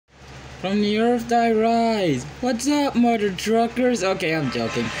From the earth I rise. What's up, mother truckers? Okay, I'm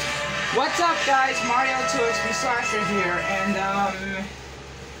joking. What's up, guys? Mario Toadsby Slasher here, and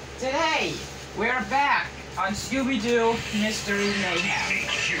today we're back on Scooby-Doo Mystery Mayhem.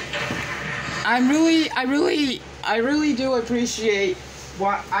 I really do appreciate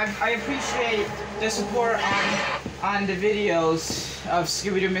I appreciate the support on the videos of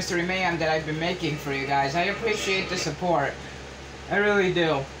Scooby-Doo Mystery Mayhem that I've been making for you guys. I appreciate the support. I really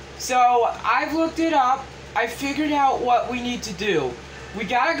do. So, I've looked it up. I figured out what we need to do. We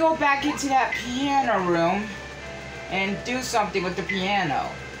gotta go back into that piano room and do something with the piano.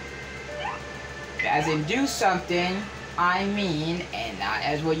 As in do something, I mean, and not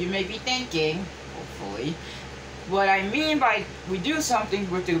as what you may be thinking, hopefully. What I mean by we do something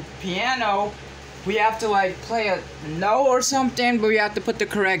with the piano, we have to like play a note or something, but we have to put the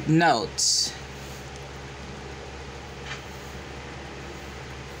correct notes.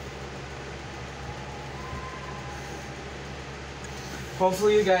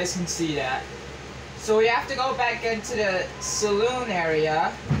 Hopefully you guys can see that. So we have to go back into the saloon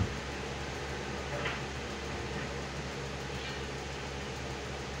area.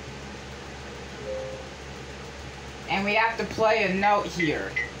 And we have to play a note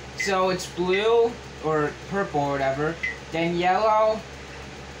here. So it's blue, or purple, or whatever, then yellow,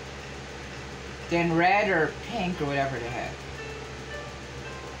 then red, or pink, or whatever the heck.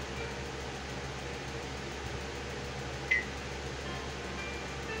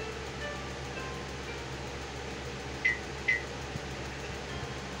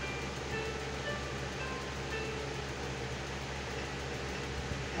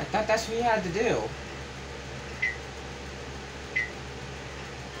 I thought that's what you had to do.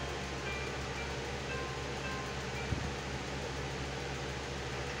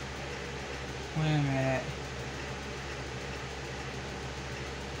 Wait a minute.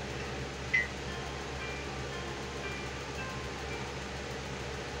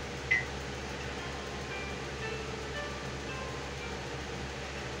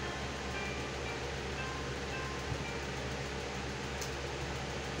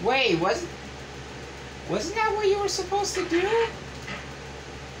 Wait, wasn't that what you were supposed to do?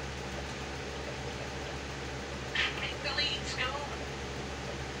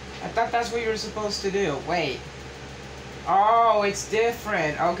 I thought that's what you were supposed to do. Wait. Oh, it's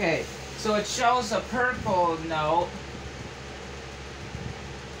different. Okay. So it shows a purple note.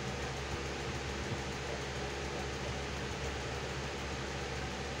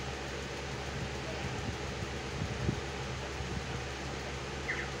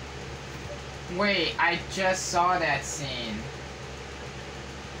 Wait, I just saw that scene.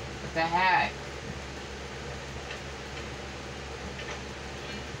 What the heck?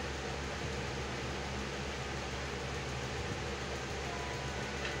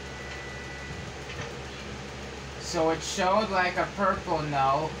 So it showed like a purple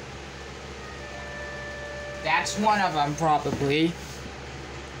note. That's one of them, probably.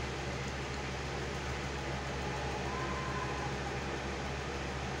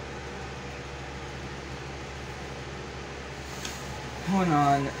 Hold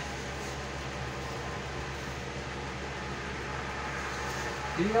on.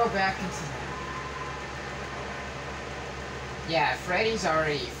 Do you go back into that? Yeah, Freddy's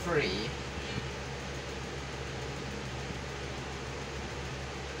already free.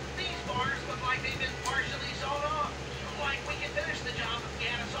 Look like they've been partially sold off. Like we can finish the job if we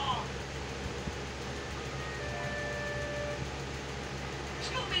had us all.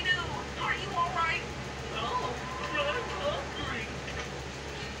 Scooby-Doo, are you alright? Oh, I'm hungry.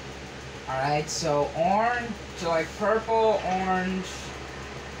 Alright, so orange, so like purple, orange.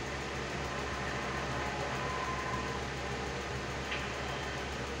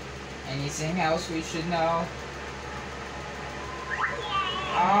 Anything else we should know?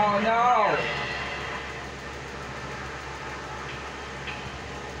 Oh no!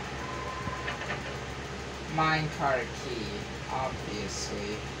 Minecart key,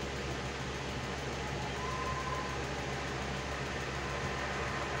 obviously.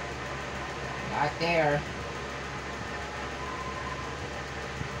 Not there.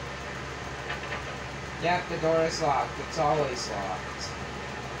 Yep, the door is locked. It's always locked.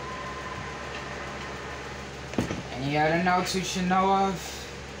 Any other notes we should know of?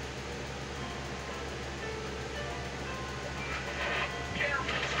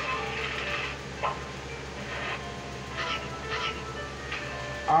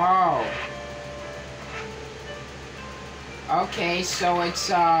 Oh. Okay, so it's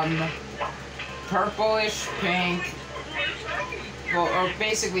purplish pink. Well, or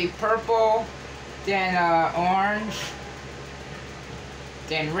basically purple, then orange,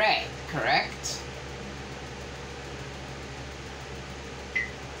 then red. correct?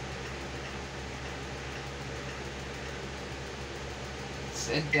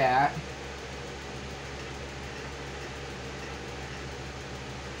 Said that.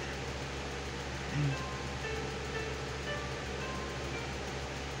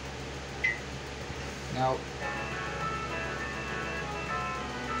 Nope.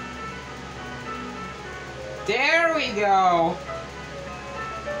 There we go.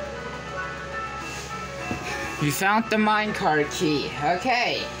 We found the minecart key.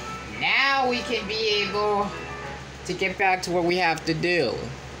 Okay. Now we can be able to get back to what we have to do.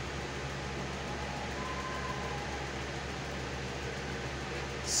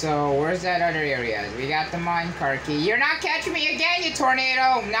 So, where's that other area? We got the minecart key. You're not catching me again, you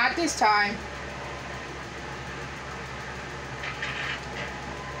tornado! Not this time.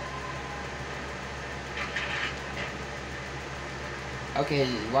 Okay,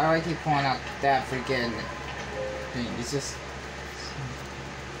 why do I keep pulling out that freaking thing? It's just...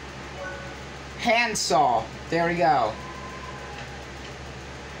 handsaw. There we go.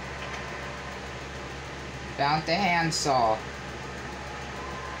 Found the handsaw.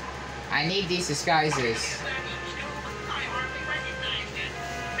 I need these disguises.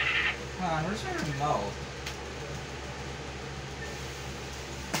 Hold on, where's my remote?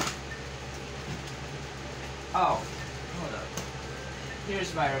 Oh, hold up.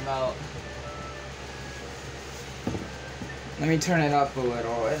 Here's my remote. Let me turn it up a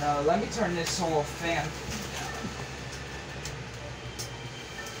little, and let me turn this whole fan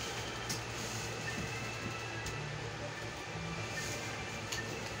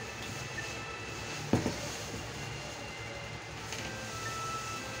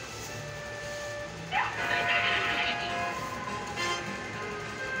down.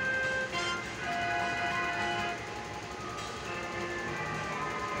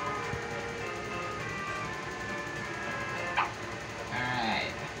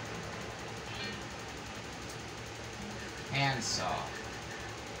 Handsaw.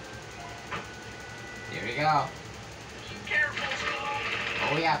 Here we go.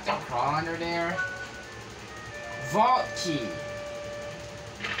 Oh, we have to crawl under there. Vault key.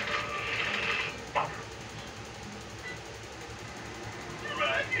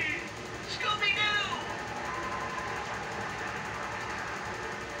 Scooby-Doo!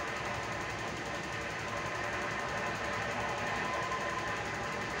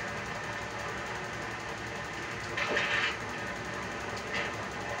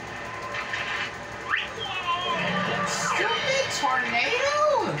 Tornado?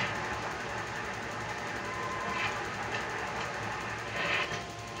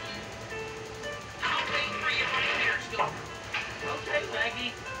 I'll wait for you right here, Scooby. Okay,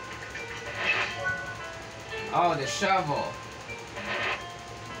 Maggie. Oh, the shovel.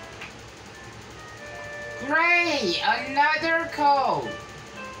 Great! Another code!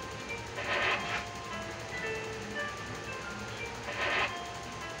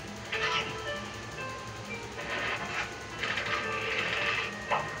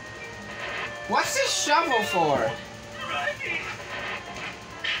 What's this shovel for?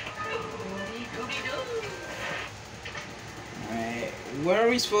 Alright, where are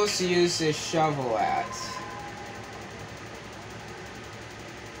we supposed to use this shovel at?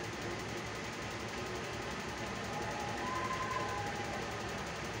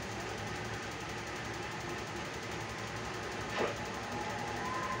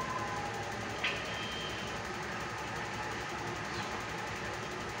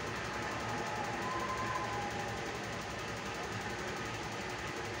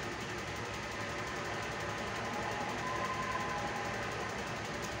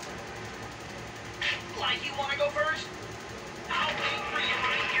 Like you want to go first? I'll wait for you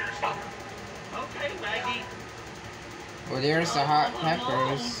right here, Scooby. Okay, Maggie. Well, there's the hot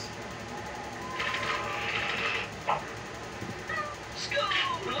peppers. Scooby!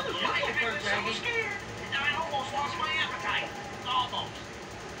 I was so scared. I almost lost my appetite. Almost.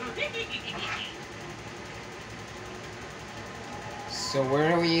 So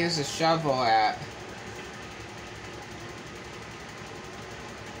where do we use the shovel at?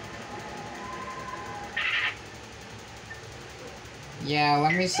 Yeah,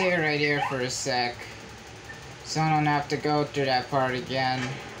 let me stay right here for a sec. So I don't have to go through that part again.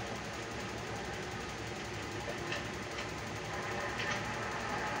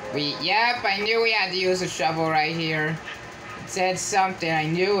 Yep, I knew we had to use a shovel right here. It said something, I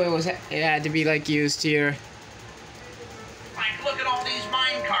knew it had to be like used here. Like, look at all these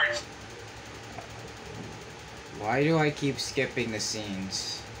mine carts. Why do I keep skipping the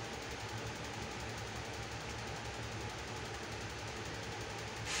scenes?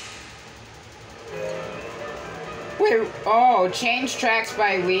 Wait, oh, change tracks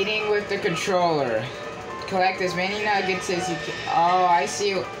by leading with the controller. Collect as many nuggets as you can. Oh, I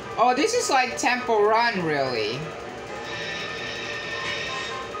see. Oh, this is like Temple Run, really.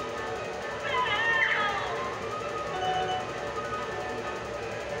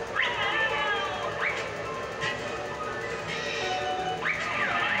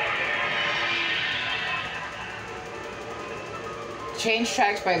 Change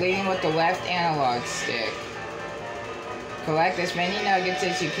tracks by leading with the left analog stick. Collect as many nuggets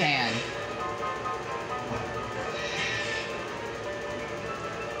as you can.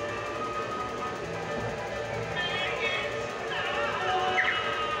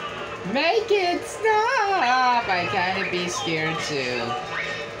 Make it stop! I kinda be scared too.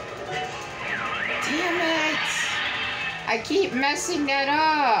 Damn it! I keep messing that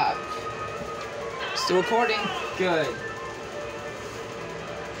up! Still recording? Good.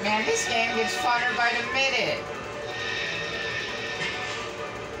 Man, this game gets funner by the minute.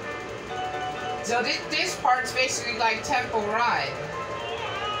 So this part's basically like Temple Run.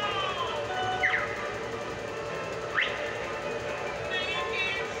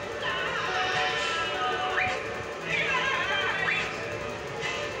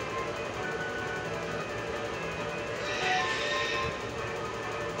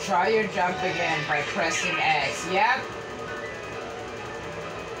 Try your jump again by pressing X. Yep.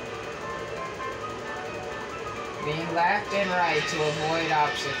 Being left and right to avoid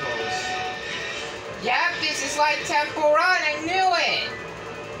obstacles. Yep, this is like Temple Run, I knew it!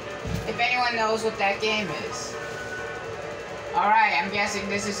 If anyone knows what that game is. Alright, I'm guessing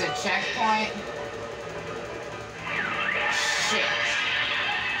this is a checkpoint. Shit.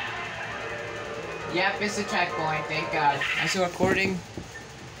 Yep, it's a checkpoint, thank God. I'm still recording?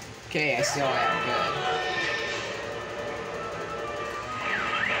 Okay, I still am, good.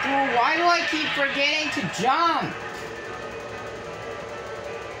 Oh, why do I keep forgetting to jump?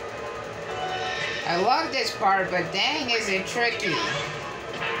 I love this part, but dang, is it tricky.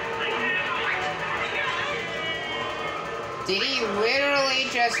 Did he literally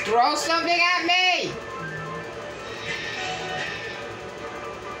just throw something at me?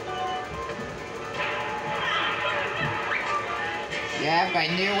 Yep, I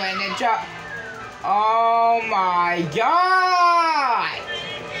knew when to jump. Oh my God!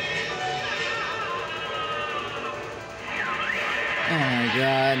 Oh my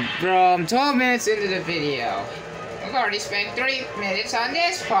God, bro, I'm 12 minutes into the video. I've already spent 3 minutes on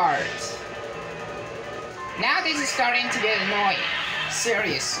this part. Now this is starting to get annoying.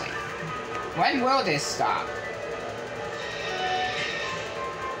 Seriously. When will this stop?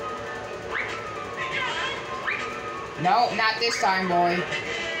 No, not this time, boy.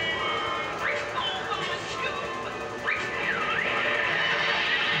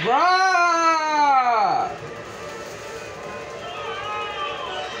 Bruh!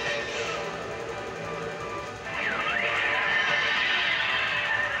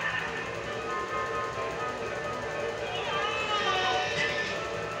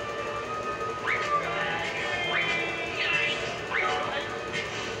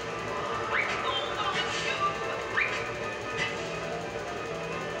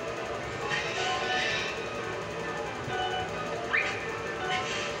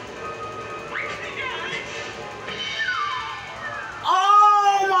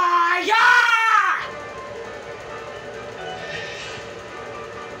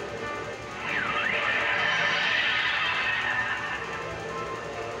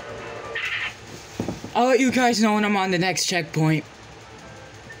 I'll let you guys know when I'm on the next checkpoint.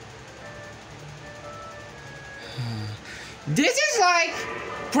 This is like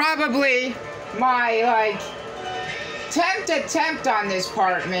probably my like 10th attempt on this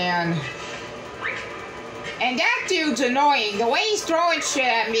part, man. And that dude's annoying. The way he's throwing shit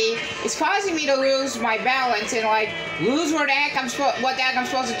at me is causing me to lose my balance and like lose what the heck I'm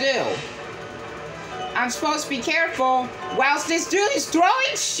supposed to do. I'm supposed to be careful whilst this dude is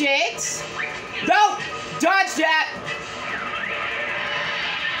throwing shit. No! Dodge that!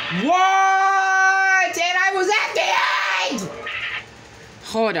 What? And I was at the end!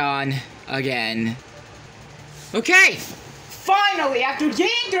 Hold on. Again. Okay! Finally, after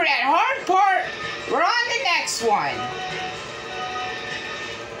getting through that hard part, we're on the next one.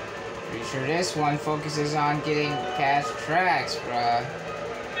 Pretty sure this one focuses on getting past tracks, bruh.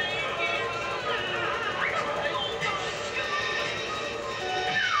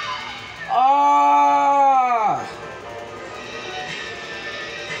 Oh!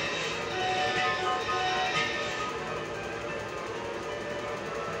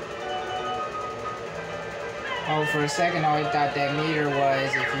 Oh, for a second I always thought that meter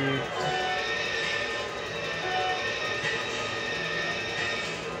was if you...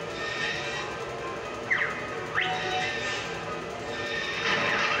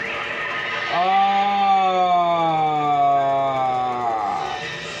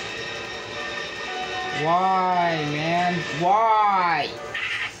 Why, man? Why?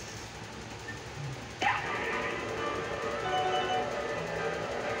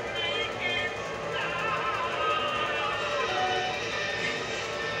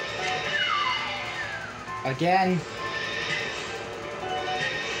 Again.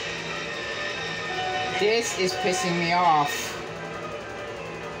 This is pissing me off.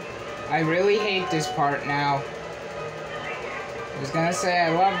 I really hate this part now. I was gonna say I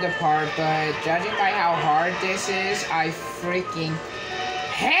love the part, but judging by how hard this is, I freaking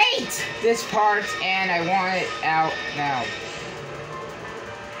hate this part, and I want it out now.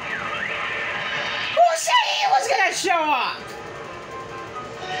 Who said he was gonna show up?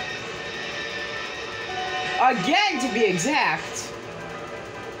 Again, to be exact.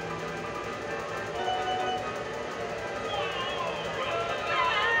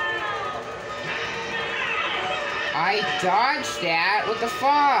 I dodged that. What the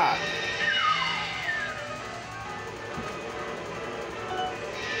fuck?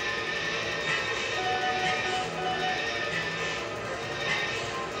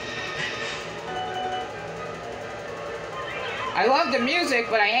 I love the music,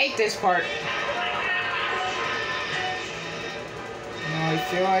 but I hate this part. I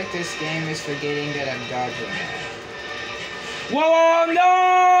feel like this game is forgetting that I'm dodging that. Whoa, whoa, whoa,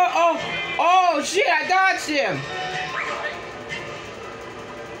 no! Oh, shit, I dodged him!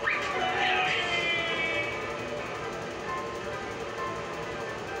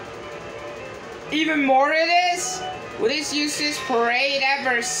 Even more of this? Will this useless parade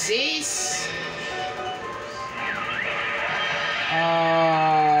ever cease?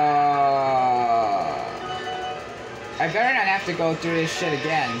 I better not have to go through this shit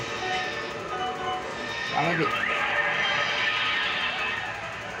again. I'm gonna be...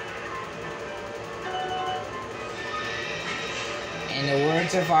 In the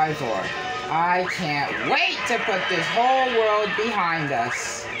words of Ivor, I can't wait to put this whole world behind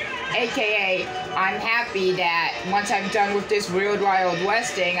us. AKA, I'm happy that once I'm done with this Weird Wild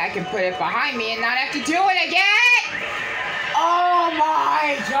Westing, I can put it behind me and not have to do it again! Oh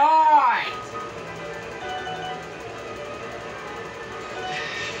my god!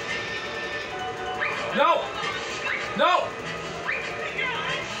 No! No!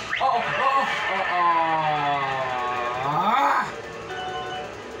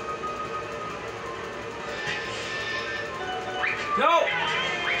 No!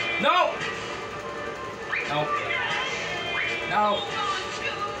 No! No. No.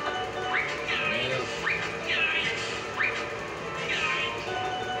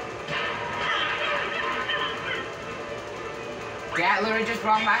 That literally just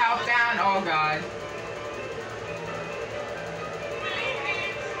brought my health down? Oh god.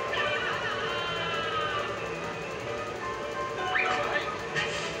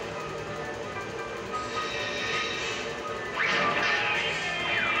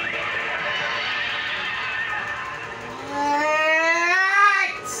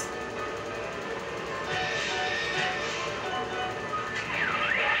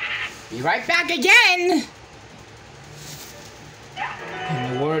 Be right back again!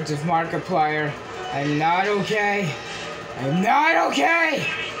 In the words of Markiplier, I'm not okay. I'm not okay!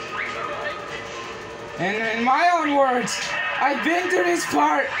 And in my own words, I've been through this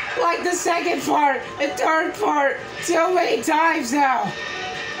part, like the second part, and third part, so many times now.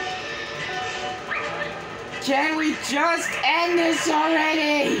 Can we just end this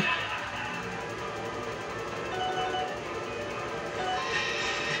already?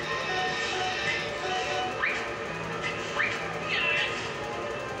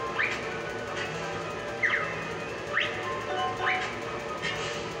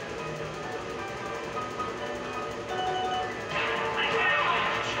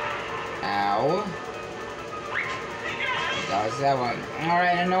 Ow. That was that one.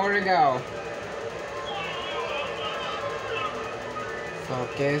 Alright, I know where to go.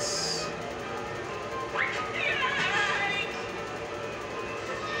 Focus.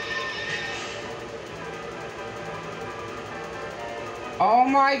 Oh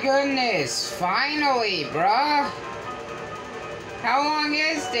my goodness! Finally, bruh! How long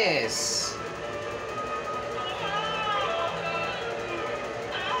is this?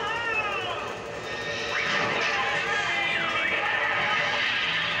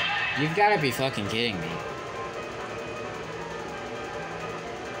 You've got to be fucking kidding me.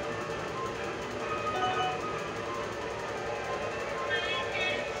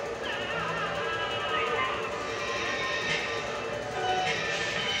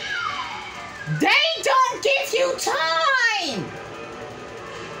 They don't give you time!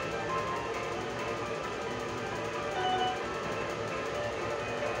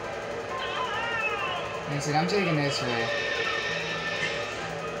 Listen, I'm taking this way.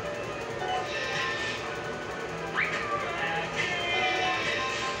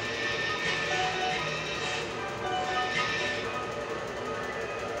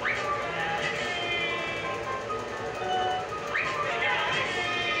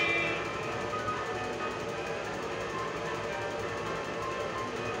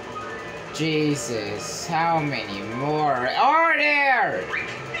 Jesus, how many more are there?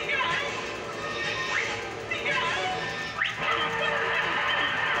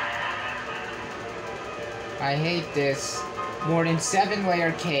 I hate this. More than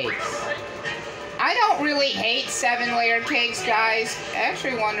 7-layer cakes. I don't really hate 7-layer cakes, guys. I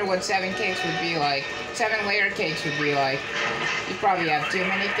actually wonder what 7 cakes would be like. 7-layer cakes would be like. You probably have too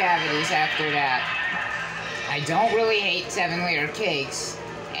many cavities after that. I don't really hate 7-layer cakes.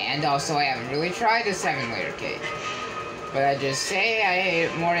 And also, I haven't really tried a 7-layer cake. But I just say I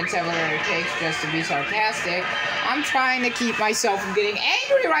hate more than 7-layer cakes just to be sarcastic. I'm trying to keep myself from getting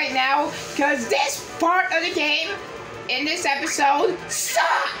angry right now, because this part of the game, in this episode,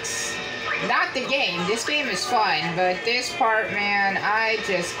 sucks! Not the game. This game is fun, but this part, man, I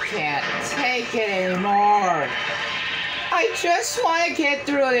just can't take it anymore. I just want to get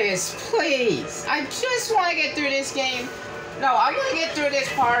through this, please. I just want to get through this game. No, I'm gonna get through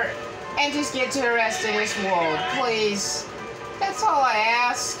this part and just get to the rest of this world, please. That's all I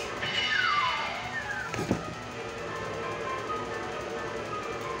ask.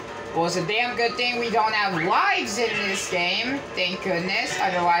 Well, it's a damn good thing we don't have lives in this game. Thank goodness.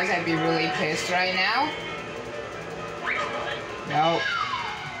 Otherwise, I'd be really pissed right now. Nope.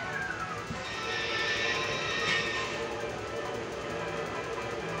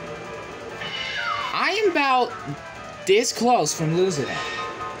 I am about this close from losing it.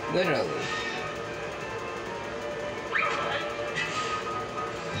 Literally.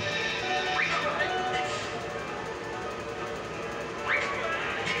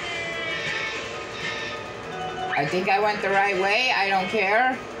 I think I went the right way. I don't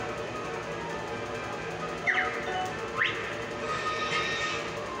care.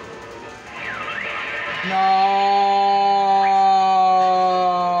 No.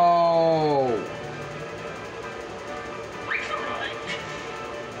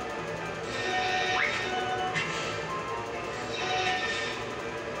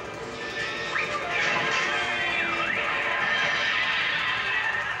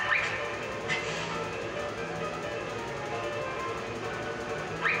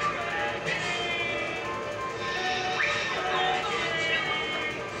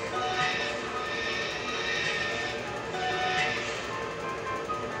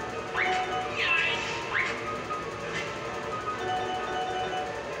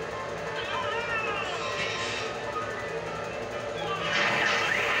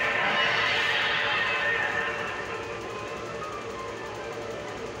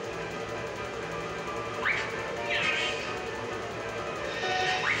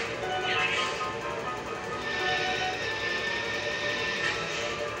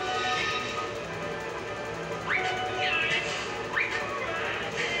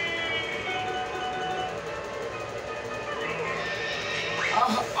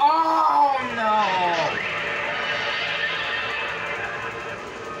 Oh no!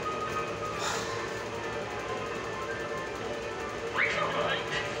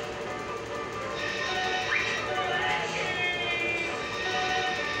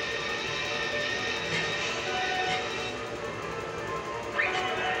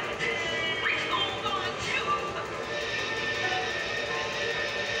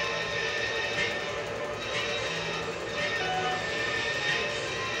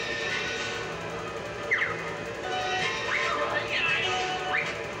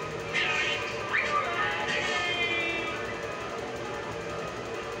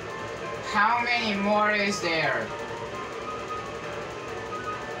 How many more is there?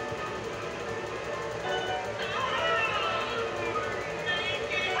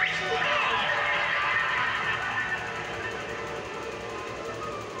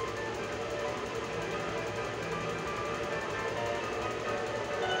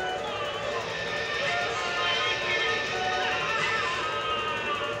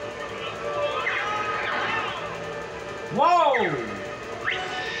 Whoa!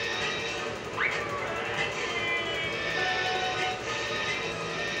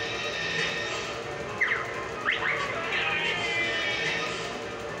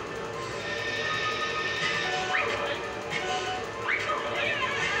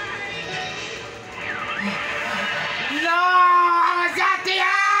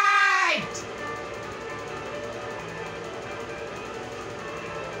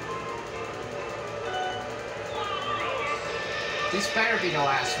 This better be the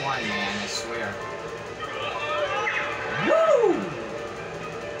last one, man, I swear. Woo!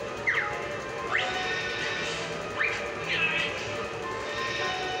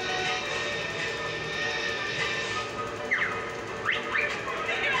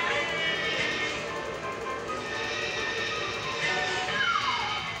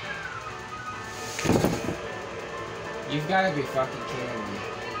 You've gotta be fucking kidding me.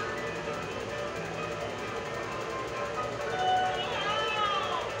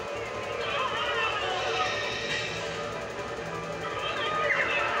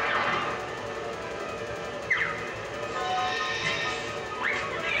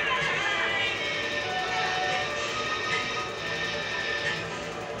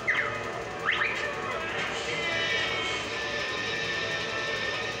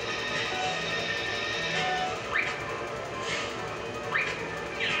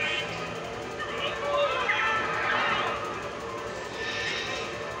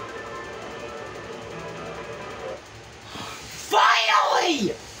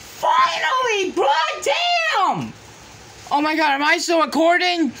 Finally! Bro, damn! Oh my god, am I still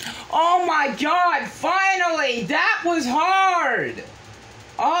recording? Oh my god, finally! That was hard!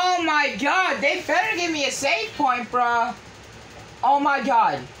 Oh my god, they better give me a save point, bro. Oh my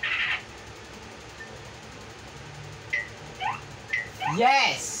god.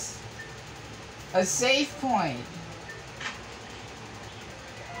 Yes! A save point.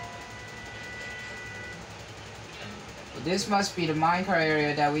 This must be the minecart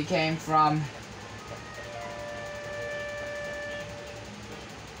area that we came from.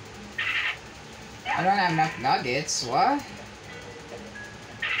 I don't have enough nuggets, what?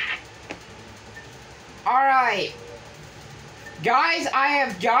 Alright. Guys, I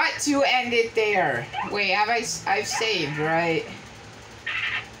have got to end it there. Wait, I've saved, right?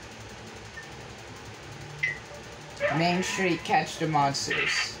 Main Street, catch the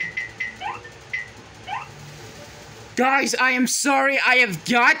monsters. Guys, I am sorry, I have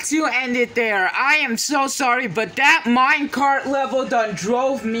got to end it there. I am so sorry, but that minecart level done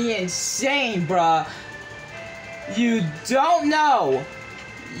drove me insane, bruh. You don't know.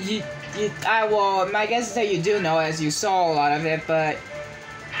 My guess is that you do know, as you saw a lot of it, but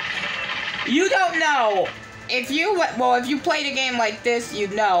you don't know. If you played a game like this,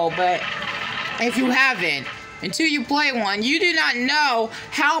 you'd know, but if you haven't, until you play one, you do not know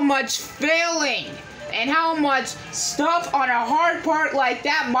how much failing and how much stuff on a hard part like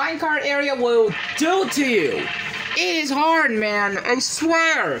that minecart area will do to you. It is hard, man. I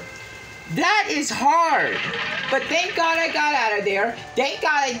swear. That is hard. But thank God I got out of there. Thank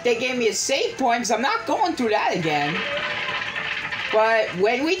God they gave me a save point, because I'm not going through that again. But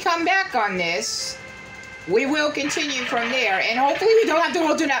when we come back on this, we will continue from there. And hopefully we don't have to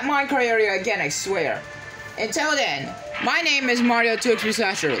go through that minecart area again, I swear. Until then, my name is Mario 2XP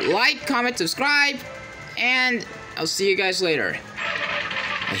Slasher. Like, comment, subscribe. And I'll see you guys later.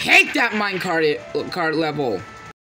 I hate that minecart level.